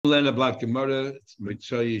Lena Black Gemara,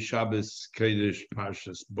 Mitzvah Shabbos Kodesh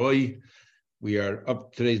Parshas Boy. We are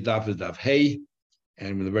up. Today's daf is daf Hey,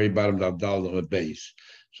 and we're at the very bottom daf Dal on the base.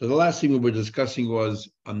 So the last thing we were discussing was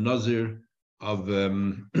a nazir of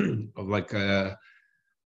like a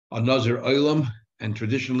nazir olam, and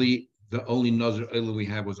traditionally the only nazir olam we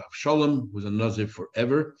had was Avshalom, was a nazir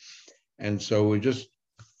forever, and so we're just,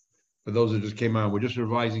 for those that just came on, we're just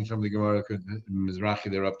revising some of the Gemara Mizrahi.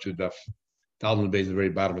 They're up to daf Dal on the base, at the very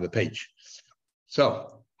bottom of the page.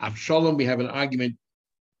 So Avshalom, we have an argument.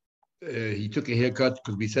 He took a haircut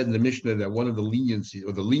because we said in the Mishnah that one of the leniency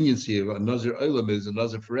of a nazir olam is a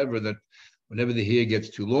nazir forever, that whenever the hair gets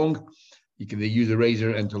too long, they use a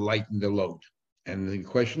razor and to lighten the load. And the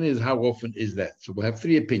question is, how often is that? So we'll have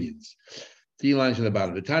three opinions, 3 lines from the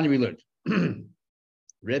bottom. The Tanya we learned.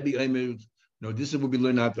 Rebbe Omer, no, this is what we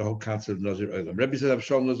learned out the whole concept of nazir olam. Rebbe said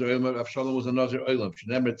Avshalom was a nazir olam.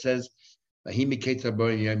 Remember, it says at the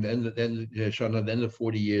end of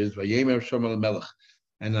 40 years, and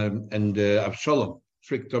Avshalom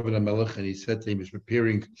tricked over the Melech, and he said to him, he was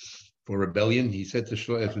preparing for rebellion. He said to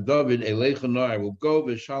David, I will go,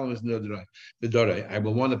 I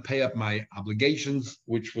will want to pay up my obligations,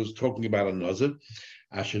 which was talking about a nazir,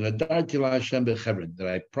 that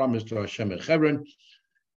I promised to Hashem at Hebron.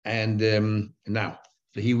 And now,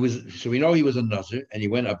 so we know he was a nazir, and he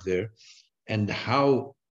went up there. And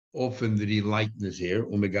how often did he lighten his hair?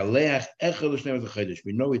 We know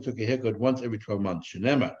he took a haircut once every 12 months.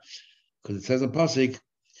 Because it says in Pasuk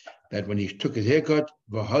that when he took his haircut,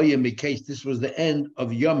 this was the end of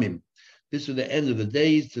Yomim. This was the end of the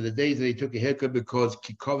days, to the days that he took a haircut, because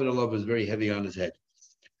Kikovid Allah was very heavy on his head.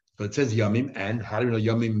 So it says Yomim, and how do we know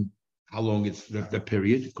Yomim, how long it's the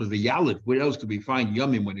period? Because the Yalid, where else do we find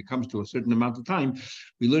Yomim when it comes to a certain amount of time?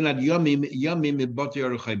 We learn that Yomim Bati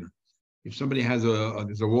Aruchayim. If somebody has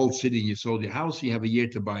there's a walled city and you sold your house, you have a year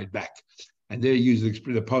to buy it back. And there you use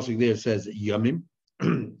the pasuk there says Yomim.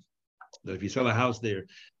 That if you sell a house there,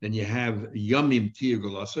 then you have Yomim Tir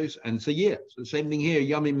Golasos, and it's a year. So the same thing here,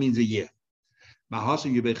 Yomim means a year. There it's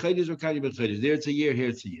a year, here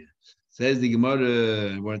it's a year. Says the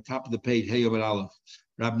Gemara, we're on top of the page, Hey Yom Aleph.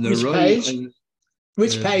 Which page?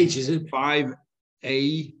 Which page is it?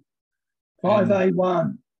 5A.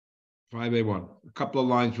 5A1. 5A1. A couple of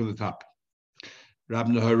lines from the top. Rab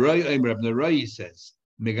Naharai says,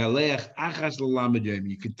 you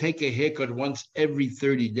can take a haircut once every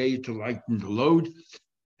 30 days to lighten the load.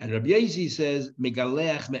 And Rabbi Yezi says,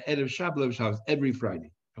 every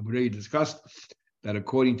Friday. And we already discussed that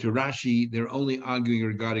according to Rashi, they're only arguing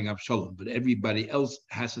regarding Avshalom, but everybody else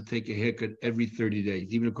has to take a haircut every 30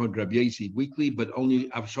 days, even according to Rabbi Yezi, weekly, but only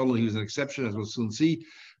Avshalom, he was an exception, as we'll soon see.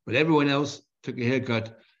 But everyone else took a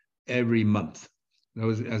haircut every month.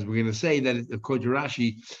 As we're going to say, that according to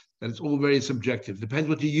Rashi, that it's all very subjective. Depends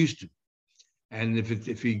what you're used to. And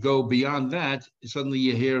if you go beyond that, suddenly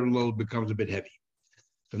your hair load becomes a bit heavy.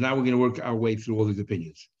 So now we're going to work our way through all these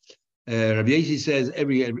opinions. Rabbi Yezi says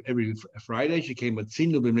every Friday, she came with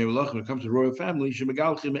Tzinu b'mnei Melach. When it comes to royal family, she used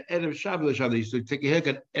to take a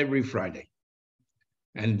haircut every Friday.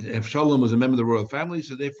 And Avshalom was a member of the royal family,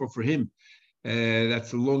 so therefore for him,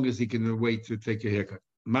 that's the longest he can wait to take a haircut.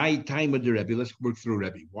 My time with the Rebbe, let's work through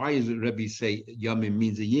Rebbe. Why does the Rebbe say Yomim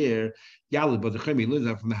means a year? Yalid, but the Chemi lives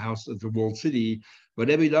out from the house of the walled city.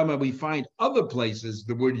 But every Dama, we find other places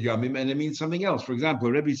the word Yomim, and it means something else. For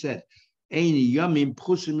example, Rebbe said, Eini Yomim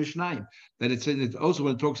Pchusim Mishnayim. That it says, it also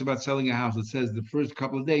when it talks about selling a house, it says the first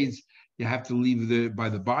couple of days you have to leave by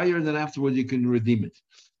the buyer, and then afterwards you can redeem it.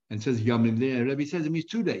 And it says Yomim there. Rebbe says it means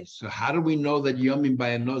 2 days. So how do we know that Yomim by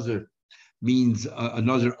a Nazir means a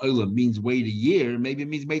nazir olam means wait a year? Maybe it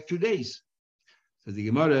means wait 2 days. So the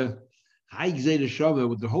Gemara,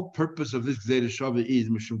 what the whole purpose of this Gzeira Shava is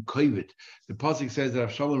Mishum Kovid. The pasuk says that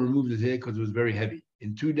Avshalom removed his hair because it was very heavy.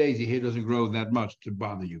 In 2 days, your hair doesn't grow that much to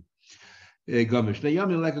bother you. As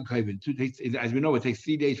we know, it takes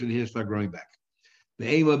 3 days for the hair to start growing back. The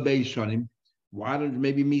aim of Beis Shanim, why don't it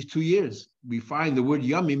maybe means 2 years? We find the word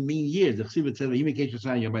Yomim mean years. The Chsiva says,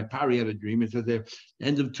 by Pari had a dream. It says the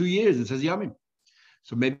end of 2 years. It says Yomim.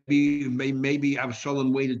 So maybe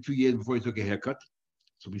Avshalom waited 2 years before he took a haircut.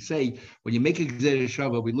 So we say, when you make a Gzeira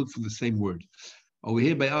Shava, we look for the same word. Over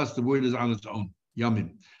here by us, the word is on its own,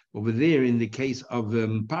 Yomim. Over there, in the case of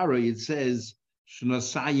Pari, it says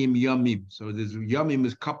Shnasayim Yomim. So there's Yomim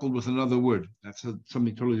is coupled with another word. That's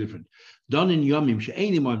something totally different. Done in Yomim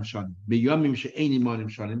she'eini monim shanim. Be Yomim she'eini monim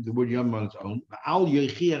shanim. The word Yomim on its own. Al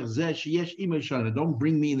yochiach zeh sheyesh imay shanim. Don't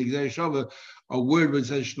bring me in the Gzeira Shava a word that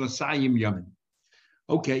says Shnasayim Yomim.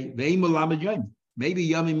 Okay, ve'im olamed Yomim. Maybe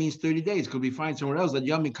Yomim means 30 days. Could we find somewhere else that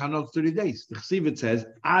Yomim connotes 30 days? The Chsiva says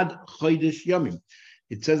Ad chodesh Yomim.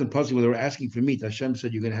 It says in Pasuk when they were asking for meat, Hashem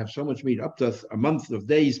said you're going to have so much meat up to a month of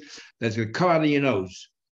days that's going to come out of your nose.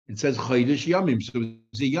 It says Chodesh Yamim, so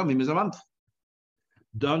the Yamim is a month.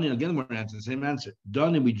 Done again, we're answering the same answer.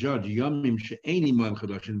 Done and we judge Yamim she'eni man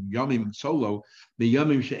chadashim, Yamim solo, the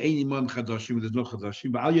Yamim she'eni man chadashim. There's no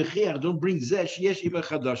chadashim. But al yechiach don't bring zesh yesh iba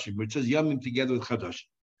chadashim, which says Yamim together with chadashim.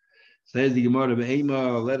 Says the Gemara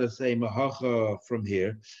Be'ema. Let us say mahacha from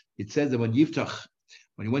here. It says that when Yiftach,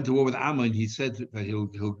 when he went to war with Ammon, he said that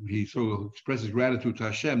he sort of express his gratitude to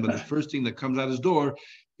Hashem. That the first thing that comes out his door,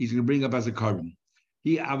 he's going to bring up as a carbon.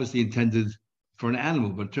 He obviously intended for an animal,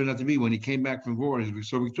 but it turned out to be when he came back from war, he was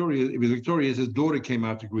so victorious. He was victorious. His daughter came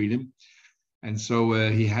out to greet him, and so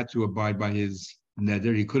he had to abide by his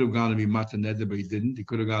neder. He could have gone and be mata neder, but he didn't. He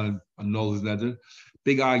could have gone and annulled his neder.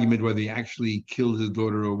 Big argument whether he actually killed his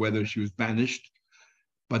daughter or whether she was banished.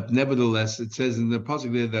 But nevertheless, it says in the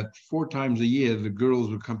pasuk there that 4 times a year the girls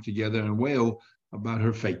would come together and wail about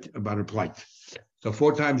her fate, about her plight. So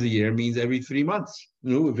 4 times a year means every 3 months.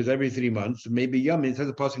 If it's every 3 months, maybe yamim. It says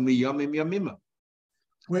the pasuk me yamim yamima.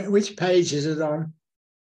 Which page is it on?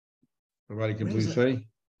 Somebody can please say.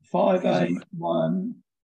 5A1,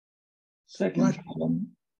 second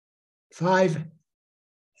column.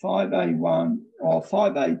 5A1 or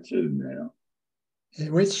 5A2 now.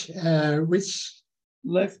 Which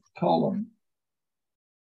left column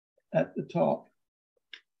at the top.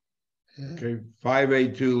 Okay,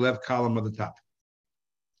 5A2 left column at the top.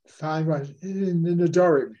 5 in the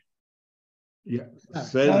Dorim. Yeah,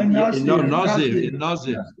 says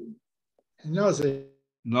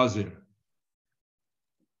Nazir.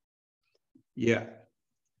 Yeah,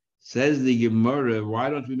 says the Gemara.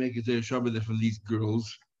 Why don't we make it a Shabbat from these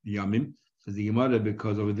girls, Yamim? Says the Gemara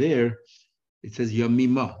because over there it says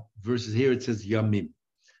Yamima versus here it says Yamim.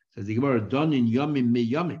 Says the Gemara done in Yamim me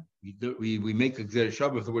Yamim. We make a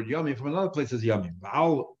Shabbat with the word Yamim from another place as Yamim.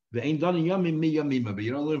 They ain't done in Yamim me Yamima, but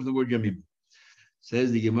you don't learn from the word Yamim.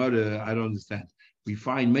 Says the Gemara, I don't understand. We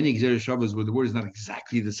find many Gzera Shabbos where the word is not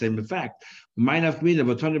exactly the same. In fact, might have been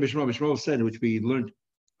but Tanya Bishmael said, which we learned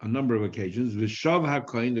a number of occasions, Vishav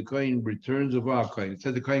HaKohen, the Kohen returns of HaKohen. It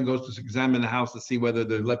says the Kohen goes to examine the house to see whether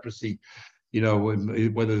the leprosy,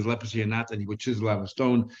 whether there's leprosy or not, and he would chisel out a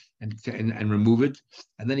stone and remove it.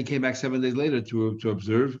 And then he came back 7 days later to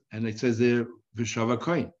observe, and it says there, Vishav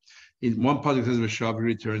HaKohen. In one part it says Vishav, he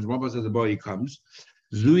returns, one part says the boy he comes.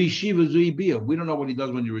 Zui Shiva, Zui Bia. We don't know what he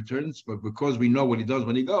does when he returns, but because we know what he does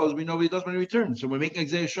when he goes, we know what he does when he returns. So we're making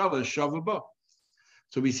Gzera Shava, Shava Ba.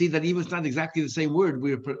 So we see that even if it's not exactly the same word,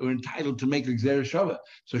 we're entitled to make a Gzera Shava.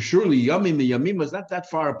 So surely Yamim and Yamim is not that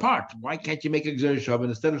far apart. Why can't you make a Gzera Shava? And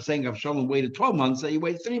instead of saying Avshalom waited 12 months, say he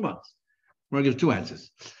waited 3 months. We're going to give 2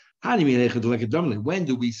 answers. When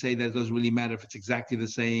do we say that it doesn't really matter if it's exactly the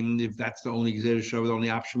same, if that's the only Gzera Shava, the only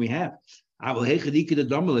option we have?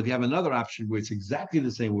 If you have another option where it's exactly the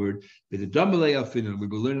same word, we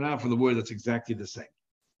will learn it out from the word that's exactly the same.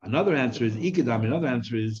 Another answer is Ikadam. Another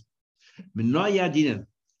answer is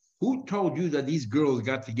who told you that these girls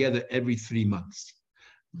got together every 3 months?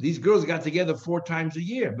 These girls got together 4 times a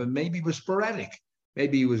year, but maybe it was sporadic.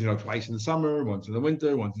 Maybe it was twice in the summer, once in the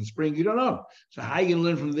winter, once in the spring. You don't know. So how are you going to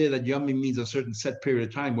learn from there that Yamim means a certain set period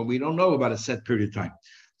of time when we don't know about a set period of time?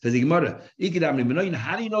 Says the Gemara, how do you know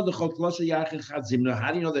how do you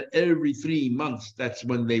know that every 3 months that's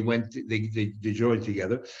when they went, they joined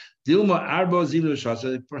together? Dilma Arba Zimna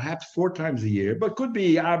Shasa, perhaps 4 times a year, but could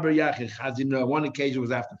be Arba Yachid Chazimna. One occasion was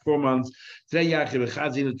after 4 months, Tre Yachid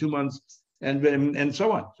Chazimna 2 months, and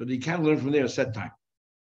so on. So you can't learn from there a set time.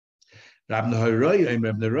 Rab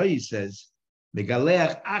Nehorai says,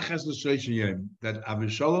 Megaleach Achas L'Shloshim Yom, that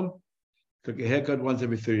Avshalom took a haircut once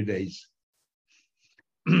every 30 days.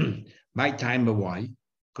 My time, but why?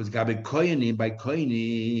 Because Gabi Koyanim by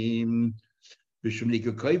Koyanim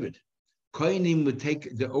Bishumnika Kovid. Koyanim would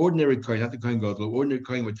take the ordinary Koyan, not the Koyan God, the ordinary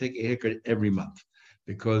Koyan would take a haircut every month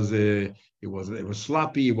because it was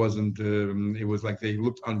sloppy, it was like they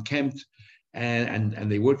looked unkempt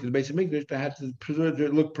and they worked in the basic English, they had to preserve their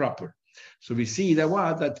look proper. So we see that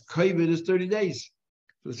that Kovid is 30 days.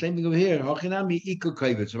 So the same thing over here. Hachinami Iko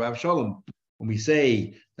Kovid. So Avshalom. When we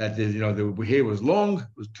say that the hair was long,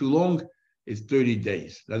 it was too long, it's 30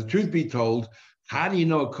 days. Now, the truth be told, how do you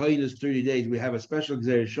know a kohen is 30 days? We have a special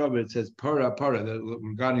Gzera Shava. It says para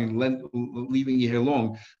regarding leaving your hair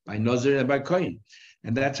long by Nazir and by kohen,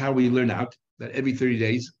 and that's how we learn out that every 30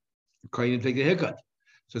 days, kohen take a haircut.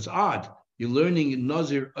 So it's odd. You're learning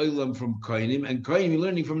Nazir Olam from kohenim, and kohen you're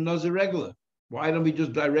learning from Nazir regular. Why don't we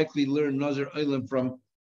just directly learn Nazir Olam from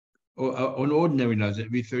an ordinary Nazir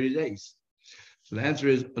every 30 days? So the answer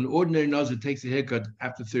is an ordinary Nazir takes a haircut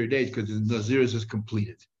after 30 days because the Nazir is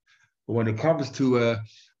completed. But when it comes to a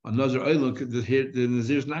Nazir Oiluk, the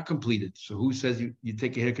Nazir is not completed. So who says you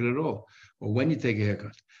take a haircut at all, or when you take a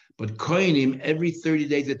haircut? But Kohanim, every 30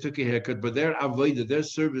 days they took a haircut, but their avodah, their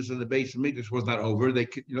service in the base of Mikdash was not over. They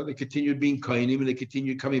continued being Kohanim, and they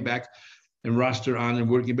continued coming back and roster on and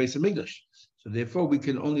working base of Mikdash. So therefore, we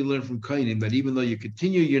can only learn from Kohanim that even though you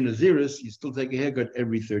continue your Naziris, you still take a haircut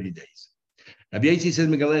every 30 days. Rabbi Yossi says,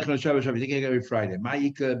 "Megalech on Shabbat, you take a haircut every Friday."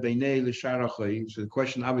 Ma'ika beinei l'sharachoi. So the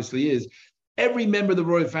question obviously is, every member of the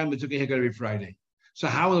royal family took a haircut every Friday. So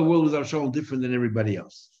how in the world was Avshalom different than everybody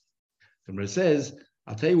else? Somebody says,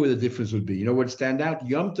 I'll tell you where the difference would be. You know what stand out?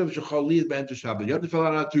 Yom Tov Shechali is B'Enter Shabbat. Yom Tov fell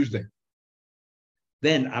out on Tuesday.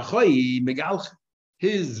 Then Achoi Megalch,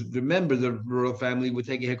 the members of the royal family would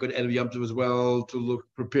take a haircut at Yom Tov as well to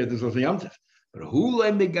prepare themselves for Yom Tov. But Hule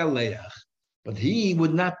Megaleach, but he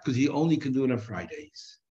would not, because he only can do it on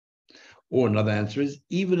Fridays. Or another answer is,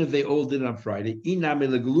 even if they all did it on Friday, Iname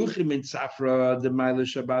Legeluchim in Safra the Maila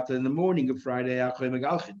Shabbat in the morning of Friday, Achoi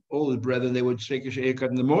Megalchin. All his brethren, they would take a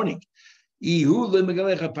haircut in the morning. He would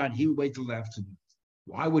wait till the afternoon.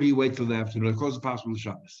 Why would he wait till the afternoon? Of course, it's possible to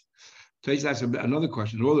Shabbos. So that's another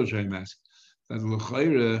question. All the Shem ask that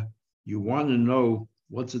you want to know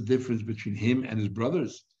what's the difference between him and his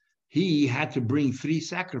brothers. He had to bring 3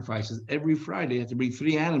 sacrifices every Friday. He had to bring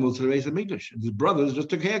 3 animals to the Beis Hamikdash. His brothers just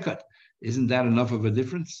took a haircut. Isn't that enough of a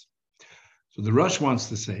difference? So the Rosh wants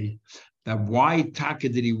to say that why Taka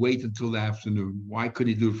did he wait until the afternoon? Why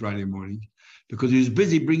couldn't he do it Friday morning? Because he was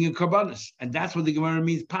busy bringing kabbalas, and that's what the Gemara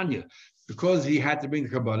means, panya. Because he had to bring the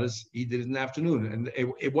kabbalas, he did it in the afternoon, and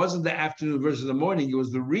it wasn't the afternoon versus the morning. It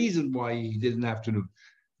was the reason why he did it in the afternoon,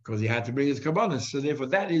 because he had to bring his kabbalas. So therefore,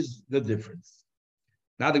 that is the difference.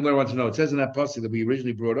 Now the Gemara wants to know. It says in that passage that we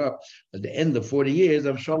originally brought up, at the end of 40 years,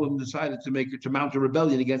 Avshalom decided to mount a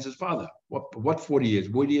rebellion against his father. What 40 years?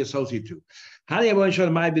 What did he associate to? How do you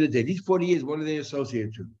might be the day? These 40 years, what do they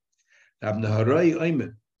associate to? The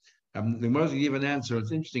Gemara will give an answer.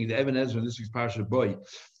 It's interesting. The Eben Ezra in this week's Parashat Boy,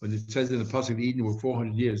 when it says in the pasuk that Eden were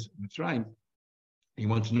 400 years in Mitzrayim, he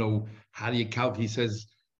wants to know how do you calculate.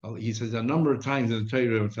 He says a number of times in the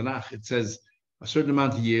Torah and Tanakh it says a certain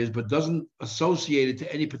amount of years, but doesn't associate it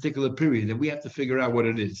to any particular period, and we have to figure out what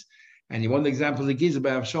it is. And one of the examples he gives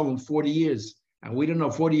about Avshalom 40 years, and we don't know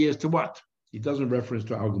 40 years to what. He doesn't reference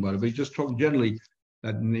to our Gemara, but he's just talking generally.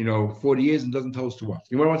 That 40 years and doesn't tell us to what.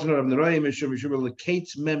 You want to know you know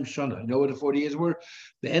what the 40 years were?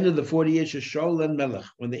 The end of the 40 years Sheshol and Melech,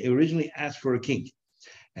 when they originally asked for a king.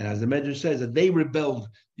 And as the Medrash says, that they rebelled.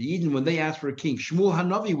 The Eden, when they asked for a king, Shmuel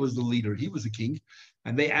Hanavi was the leader, he was a king,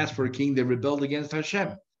 and they asked for a king, they rebelled against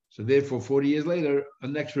Hashem. So therefore, 40 years later, a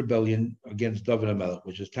next rebellion against David and Melech,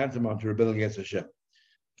 which is tantamount to rebelling against Hashem.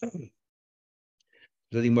 There's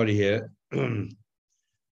anybody here. Can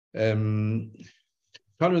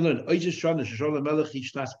we learn? The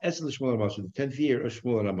 10th year of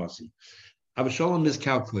Shmuel Ramasi. Avshalom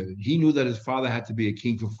miscalculated. He knew that his father had to be a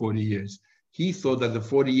king for 40 years. He thought that the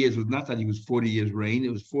 40 years was not that he was 40 years reign.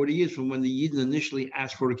 It was 40 years from when the Yidden initially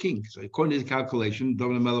asked for a king. So according to his calculation,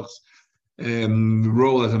 David Melech's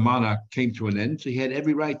role as a monarch came to an end. So he had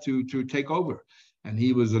every right to take over. And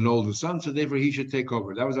he was an older son, so therefore he should take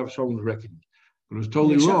over. That was Avshalom's reckoning. But it was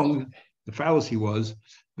totally wrong. The fallacy was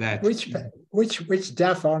that which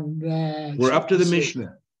daf on? We're up to the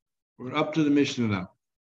Mishnah. We're up to the Mishnah now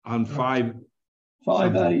on 5.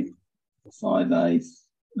 5A. 5A.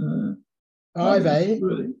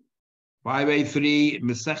 5A. 5A3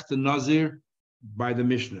 Masechta Nazir by the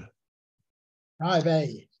Mishnah.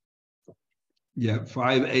 5A. Yeah,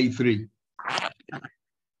 5A3.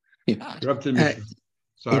 Yeah. We're up to the Mishnah.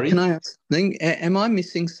 Sorry. Can I ask something? Am I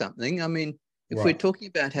missing something? I mean, if What? we're talking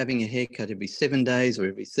about having a haircut every 7 days or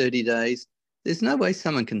every 30 days, there's no way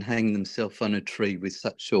someone can hang themselves on a tree with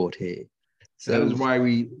such short hair. So that is why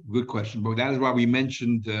good question, but that is why we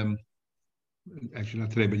mentioned, actually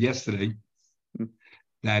not today, but yesterday,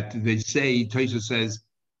 that they say, Taisa says,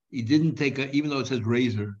 he didn't take even though it says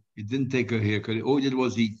razor, he didn't take a haircut. All he did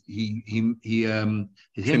was his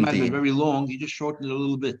hair might have been very long, he just shortened it a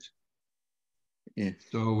little bit. Yeah.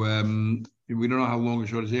 So we don't know how long or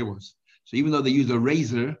short his hair was. So even though they used a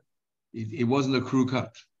razor, it wasn't a crew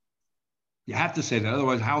cut. You have to say that,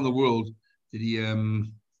 otherwise, how in the world did he,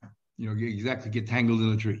 exactly get tangled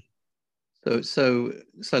in a tree? So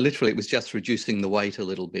literally, it was just reducing the weight a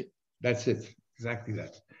little bit. That's it, exactly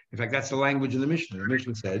that. In fact, that's the language in the Mishnah. The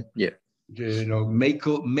Mishnah said, yeah,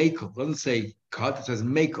 makel doesn't say cut; it says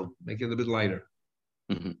makel, make it a bit lighter.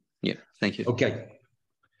 Mm-hmm. Yeah, thank you. Okay.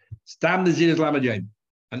 Stam Nazir is Lamadjayim.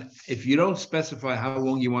 And if you don't specify how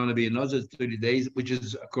long you want to be in Nazir, 30 days, which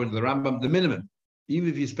is, according to the Rambam, the minimum. Even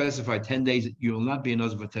if you specify 10 days, you will not be a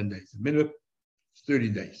Nazir for 10 days. The minimum is 30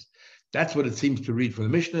 days. That's what it seems to read from the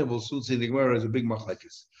Mishnah. We'll soon see the Gemara as a big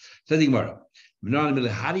machlekes. Says the Gemara,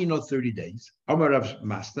 how do you know 30 days? Amar Rav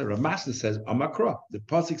Masna. Rav Masna says, Amakra. The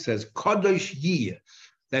pasuk says, Kadosh Yiyeh,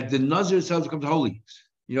 that the Nazir itself becomes holy.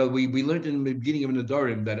 You know, we learned in the beginning of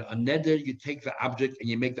Nadarim that a neder, you take the object and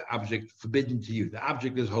you make the object forbidden to you. The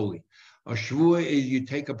object is holy. A shvuah is you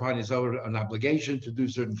take upon yourself an obligation to do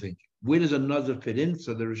certain things. Where does a nazir fit in?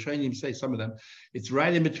 So the Rishonim say, some of them, it's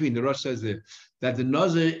right in between. The Rosh says there, that the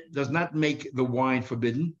nazir does not make the wine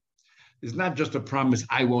forbidden. It's not just a promise,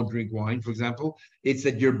 I won't drink wine, for example. It's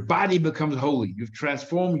that your body becomes holy. You've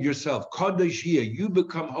transformed yourself. Kadosh Yiyeh, you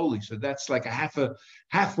become holy. So that's like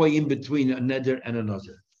halfway in between a neder and a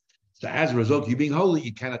nazir. So as a result, you being holy,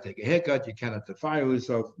 you cannot take a haircut, you cannot defile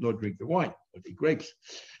yourself, nor drink the wine, or eat grapes.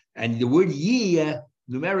 And the word Yiyeh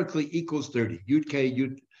numerically equals 30. Yud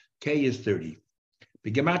K is 30.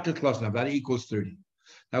 The gematria klosna, that equals 30.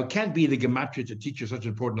 Now, it can't be the gematria to teach you such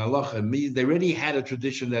important halacha. They already had a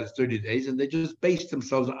tradition that it's 30 days, and they just based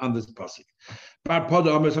themselves on this pasuk. Bar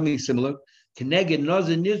Pada Amar, something similar. Keneged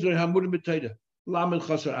Nazir Nizra Hamurim B'Torah. Lamed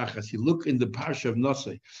Chasar Achas. You look in the parsha of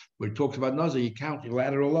Nazir, where it talks about Nazir, you count, you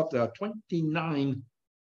add it all up. There are 29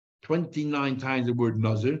 times the word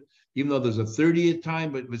Nazir. Even though there's a 30th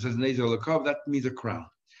time, but it says Nazir Lakov, that means a crown.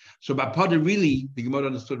 So by Pada, really, the Gemara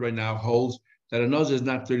understood right now, holds that a Nazir is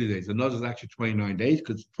not 30 days. A Nazir is actually 29 days,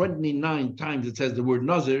 because 29 times it says the word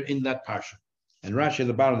Nazir in that parsha. And Rashi at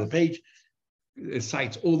the bottom of the page, it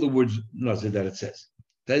cites all the words Nazir that it says.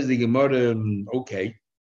 Says the Gemara, okay.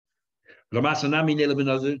 Why is a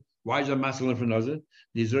Masalan for Nazir?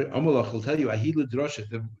 Amalach will tell you,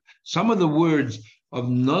 some of the words of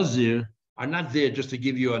Nazir are not there just to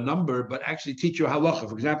give you a number, but actually teach you halacha.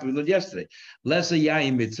 For example, we learned yesterday, Lesa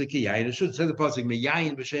yayin mitzvah ki yayin. It should say the pasuk me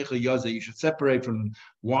yayin b'sheicha yaza. You should separate from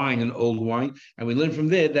wine and old wine, and we learn from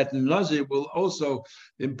there that the nazir will also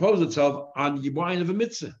impose itself on the wine of a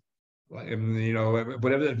mitzvah. You know,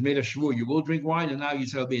 whatever made a shvuah, you will drink wine, and now you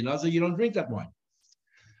say it'll be a nazir. You don't drink that wine.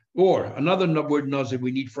 Or another word nazir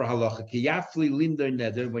we need for halacha ki yafli linder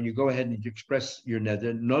neder. When you go ahead and you express your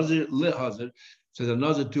neder, nazir lihazir. So the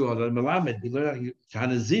nazir too, melamed. We learn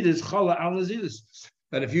hanazidus chala al nazidus.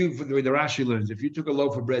 That if you, the way the Rashi learns, if you took a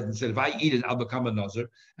loaf of bread and said, if I eat it, I'll become a nazir,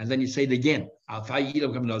 and then you say it again, if I eat, I'll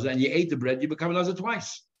become a nazir, and you ate the bread, you become a nazir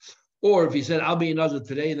twice. Or if you said, I'll be a nazir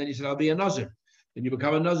today, and then you said, I'll be a nazir, then you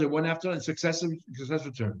become a nazir one after another, successive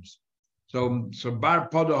terms. So Bar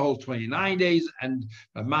Pada holds 29 days, and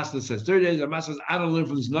Master says 30 days. And Master says, I don't learn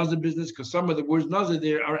from this nazir business, because some of the words nazir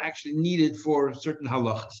there are actually needed for certain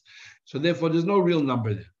halachas. So therefore, there's no real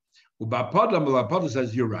number there. Pada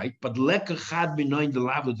says you're right, but lekachad b'noin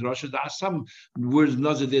delav l'drasha. There are some words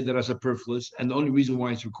nazir there that are superfluous, and the only reason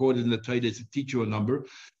why it's recorded in the Torah is to teach you a number.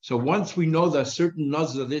 So once we know that certain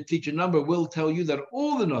nazir there teach a number, we'll tell you that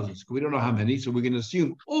all the nazirs, we don't know how many, so we're going to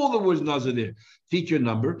assume all the words nazir there teach you a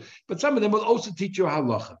number, but some of them will also teach you a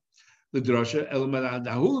halacha. L'drasha elman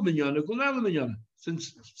adahul b'nyana kulam b'nyana.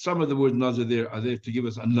 Since some of the words nazir there are there to give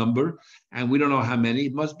us a number, and we don't know how many,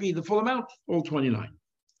 it must be the full amount, all 29.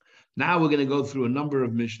 Now we're going to go through a number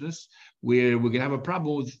of Mishnahs where we're going to have a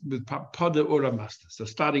problem with Pada or Ramasta. So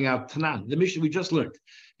starting out, Tanan, the Mishnah we just learned.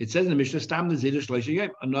 It says in the Mishnah, Stam Nazir Shleisha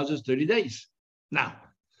a Nazir is 30 days. Now,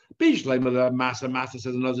 Masa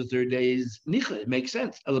says a Nazir 30 days. It makes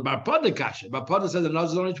sense. Bar Pada Kasha. Bar Pada says a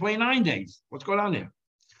Nazir is only 29 days. What's going on here?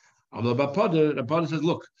 Although Bar Pada says,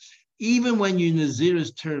 look, even when your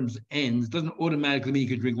Nazir's terms ends, doesn't automatically mean you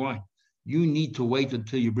can drink wine. You need to wait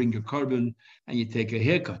until you bring your carbon and you take a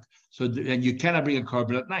haircut. So, and you cannot bring a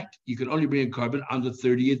carbon at night. You can only bring a carbon on the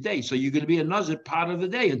 30th day. So you're going to be a nazir part of the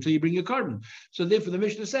day until you bring your carbon. So therefore, the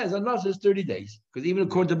Mishnah says a nazir is 30 days. Because even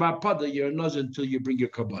according to Bar Pada, you're a nazir until you bring your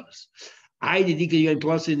karbanas. I said the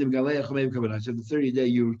 30th day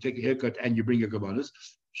you take a haircut and you bring your karbanas.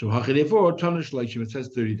 So therefore, it says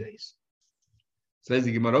 30 days. Says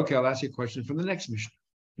the Gemara, okay, I'll ask you a question from the next Mishnah.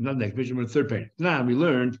 Not the next Mishnah, but the third page. Now we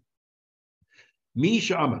learned,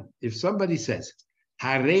 Misha Aman, if somebody says,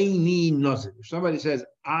 Hareini Nazir. If somebody says,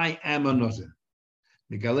 I am a Nazir.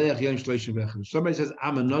 If somebody says,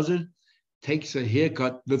 I'm a Nazir, takes a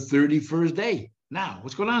haircut the 31st day. Now,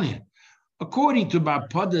 what's going on here? According to Bar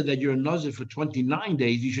Pada that you're a Nazir for 29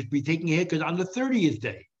 days, you should be taking a haircut on the 30th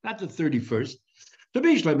day, not the 31st. To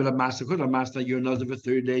be Master, you're a Nazir for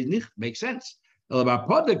 30 days, makes sense. Bar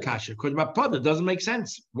Pada Kasha, because Bar Pada doesn't make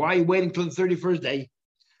sense. Why are you waiting till the 31st day?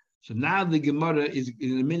 So now the Gemara is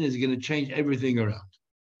in a minute is going to change everything around.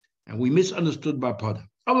 And we misunderstood Bar Pada.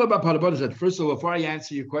 Bar Pada said, first of all, before I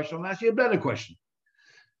answer your question, I'll ask you a better question.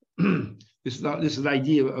 This is the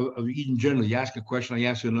idea of eating generally. You ask a question, I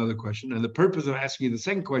ask you another question. And the purpose of asking you the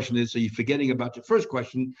second question is so you're forgetting about your first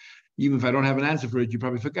question. Even if I don't have an answer for it, you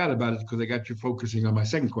probably forgot about it because I got you focusing on my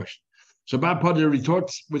second question. So Bar Potter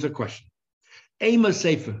retorts with a question. Ema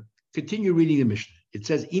Sefer, continue reading the Mishnah. It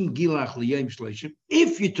says, Im gilach liyem shleishim,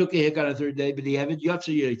 if you took a haircut on the third day, but you have it,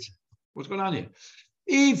 yotze yotze. What's going on here?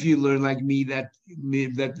 If you learn like me that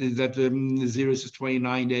Nazirus is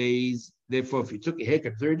 29 days, therefore, if you took a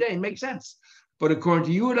haircut the third day, it makes sense. But according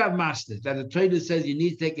to you, Rav Master, that the trader says you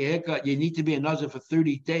need to take a haircut, you need to be a Nazir for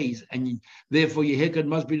 30 days, and therefore your haircut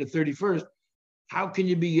must be the 31st. How can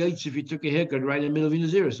you be Yaitz if you took a haircut right in the middle of your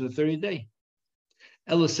Nazirus on the 30th day?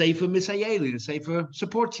 Ela Sefer Misayeli, the Sefer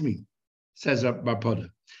supports me, says Bar Poda.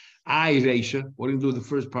 I, Reisha, what do you do with the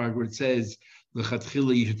first part where it says, the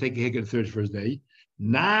Chatchila, you should take a haircut the 31st day?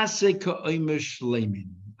 Now,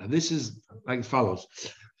 this is like follows.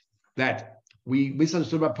 That we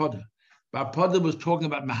misunderstood Bar Poda. Bar Poda was talking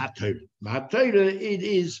about Mahat Torah. Mahat Torah, it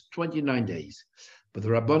is 29 days. But the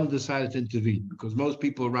Rabbanan decided to intervene because most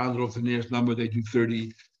people round it off the nearest number, they do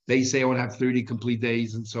 30. They say I want to have 30 complete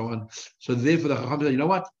days and so on. So therefore, the Chacham said, you know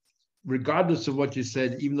what? Regardless of what you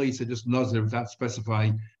said, even though you said just Nazir without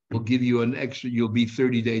specifying, we'll give you an extra, you'll be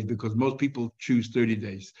 30 days because most people choose 30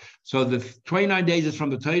 days. So the 29 days is from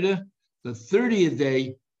the Torah. The 30th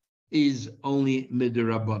day is only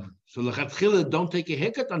Midirabbanan. So L'chatchila, don't take a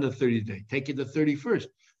haircut on the 30th day. Take it the 31st.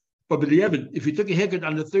 But if you took a haircut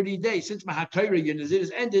on the 30th day, since Mahat Torah, your Nazir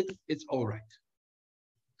is ended, it's all right.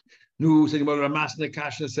 No, saying about Ramasna,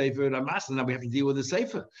 Kashna, Sefer, Ramasna, now we have to deal with the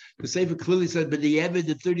Sefer. The Sefer clearly said, but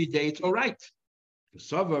the 30 day, it's all right. The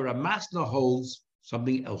Sava Ramasna holds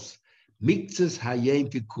something else. Mitzvahs hayem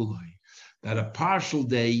kikulai. That a partial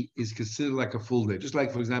day is considered like a full day. Just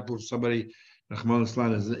like, for example, if somebody, Rahman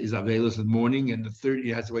Islam, is available in the morning and the 30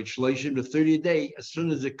 has to wait shloshim, the 30th day, as soon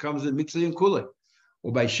as it comes in Mitzvah Yom Kulai.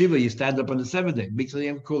 Or by Shiva, you stand up on the 7th day, Mitzvah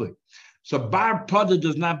Yom Kulai. So Bar Poda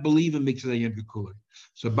does not believe in Mitzvah Yom Kulai.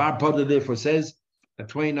 So Bar Poda therefore says that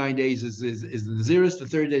 29 days is the Nazirus, the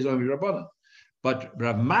 30 days only Rabbanan. But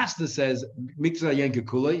Rav Masna says Mitzvah Yom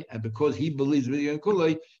Kulai, and because he believes in Yom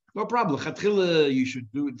Kulai, no problem. Chatchila, you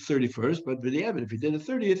should do it 31st, but if you did the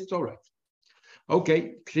 30th, it's all right.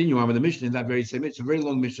 Okay, continue on with the Mishnah in that very same. It's a very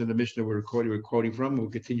long Mishnah. The Mishnah we're quoting from. We'll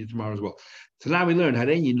continue tomorrow as well. So now we learn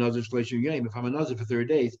Hareni Nazir Shleishim Yom. If I'm a Nazir for 30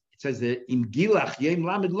 days, it says that Im Gilach Yom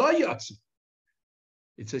Lamed Lo Yotze.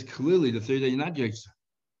 It says clearly the 30th day you're not Yotze.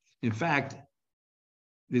 In fact,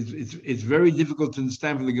 it's very difficult to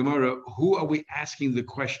understand from the Gemara who are we asking the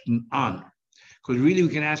question on, because really we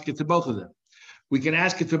can ask it to both of them. We can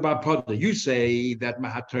ask it to Bar Poda. You say that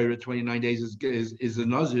Mahat Torah 29 days is a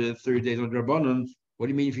Nazir, 30 days on Rabbanon. What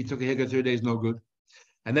do you mean if you took a haircut 30 days no good?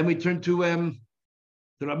 And then we turn to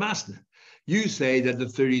Ramasna. You say that the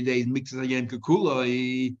 30 days mixes again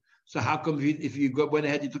Kukulai. So how come if you went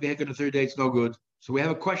ahead, you took a haircut the 30 days, it's no good? So we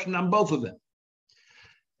have a question on both of them.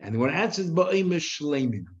 And what answers Ba'imish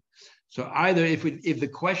Shleimin. So either if the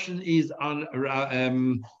question is on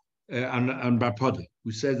Bar Poda,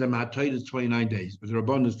 who says that Mahat Torah is 29 days, but the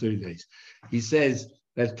Rabbanan is 30 days. He says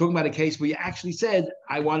that's talking about a case where you actually said,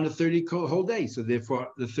 I want the 30 whole day. So therefore,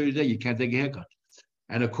 the 30th day, you can't take a haircut.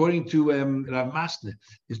 And according to Rav Masna,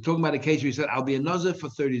 he's talking about a case where he said, I'll be a Nazir for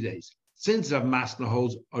 30 days. Since Rav Masna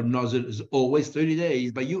holds a Nazir is always 30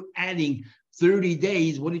 days, by you adding 30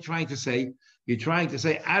 days, what are you trying to say? You're trying to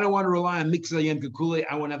say, I don't want to rely on Mitzvah Yom Kikule,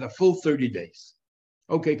 I want to have the full 30 days.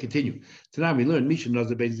 Okay, continue. So now we learn Misha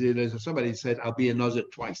Nazir basically. Somebody said, "I'll be a Nazir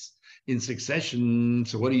twice in succession."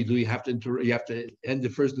 So what do? You have to end the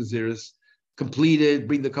first Nazirus, complete it,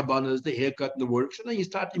 bring the kabbanas, the haircut, and the works, and then you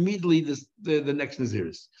start immediately the next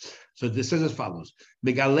Nazirus. So this says as follows: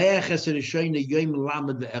 You take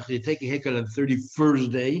a haircut on the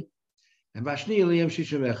 31st day, and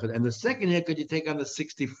the second haircut you take on the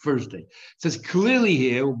 61st day. It says clearly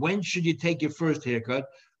here, when should you take your first haircut?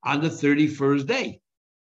 On the 31st day.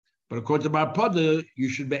 But according to Bar Poda, you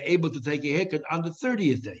should be able to take a haircut on the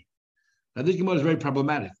 30th day. Now, this Gemara is very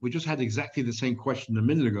problematic. We just had exactly the same question a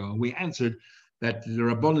minute ago, and we answered that the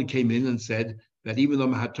Rabbanan came in and said that even though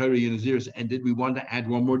Mahat Torah and Nazirus ended, we want to add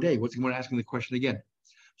one more day. What's the Gemara asking the question again?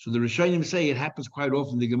 So the Rishonim say it happens quite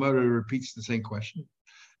often. The Gemara repeats the same question.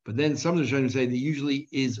 But then some of the Rishonim say there usually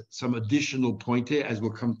is some additional point here, as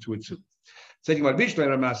we'll come to it soon. Saying about Mishnah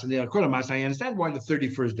Ramas and I understand why the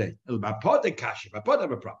 31st day. Bar Poda Kashi, Bar Poda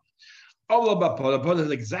have a problem. Allah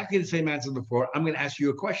is exactly the same answer before. I'm going to ask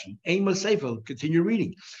you a question. Continue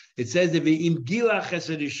reading. It says if b'di'evid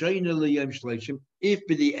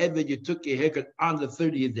you took your haircut on the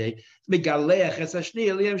 30th day,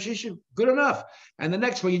 good enough. And the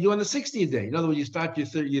next one you do on the 60th day. In other words, you start your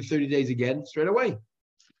 30 days again straight away.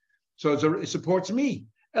 So it supports me.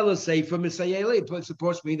 It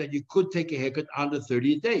supports me that you could take a haircut on the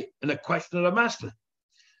 30th day. And a question of the master.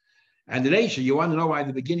 And the Reisha, you want to know why in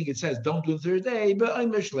the beginning it says don't do the third day, but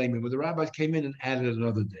I'm Mishlamim, but the rabbis came in and added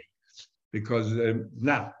another day. Because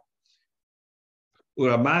now,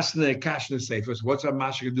 Uramasna Kashna Sefer, so what's our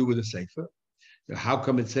Masha going to do with the Sefer? How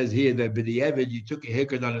come it says here that B'di'evid, you took a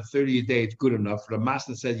haircut on the 30th day, it's good enough?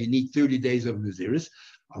 Ramasna says you need 30 days of Naziris.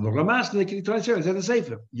 On the Ramasna, it says the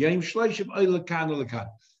Sefer. Yom Shleishim Oylakan Olakan.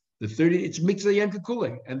 The 30, it's Mikzah Yom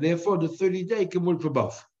Kikule, and therefore the 30 day can work for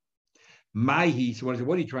both. Mahi, so what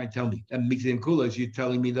are you trying to tell me? That Mikzah Yom Kula is you're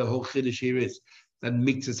telling me the whole Chiddush here is that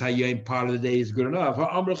Mikzah Hayom part of the day is good enough.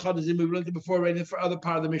 Amr Chadazim, we learned it before, right? For other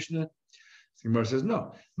part of the Mishnah. Gemara says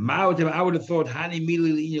no. I would have thought Hani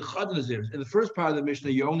Mili in the first part of the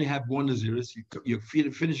Mishnah, you only have one Naziris. You're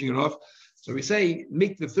finishing it off. So we say,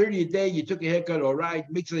 make the 30th day, you took a haircut, all right,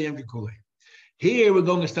 Mikzah Yom Kikule. Here we're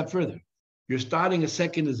going a step further. You're starting a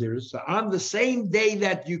second Naziris. So on the same day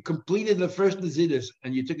that you completed the first Naziris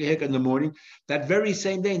and you took a haircut in the morning, that very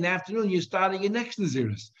same day in the afternoon, you're starting your next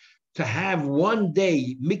Naziris. To have one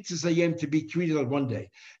day, Mikzah Hayom, to be treated like one day,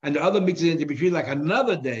 and the other Mikzah Hayom to be treated like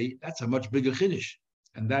another day, that's a much bigger Chiddush.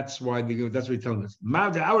 And that's why that's what he's telling us.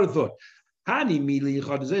 I would have thought, Hani Mili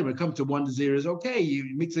Chadazim, when it comes to one Naziris, okay,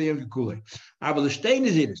 you Mikzah Hayom Kikule. I will stay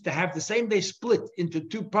Naziris, to have the same day split into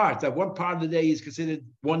two parts, that one part of the day is considered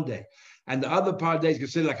one day. And the other part of the day is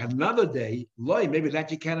considered like another day, maybe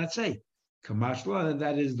that you cannot say. Kamashla, and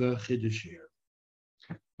that is the Chiddush here.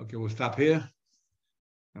 Okay, we'll stop here.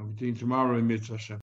 I'll continue tomorrow in Mitzvah Hashem.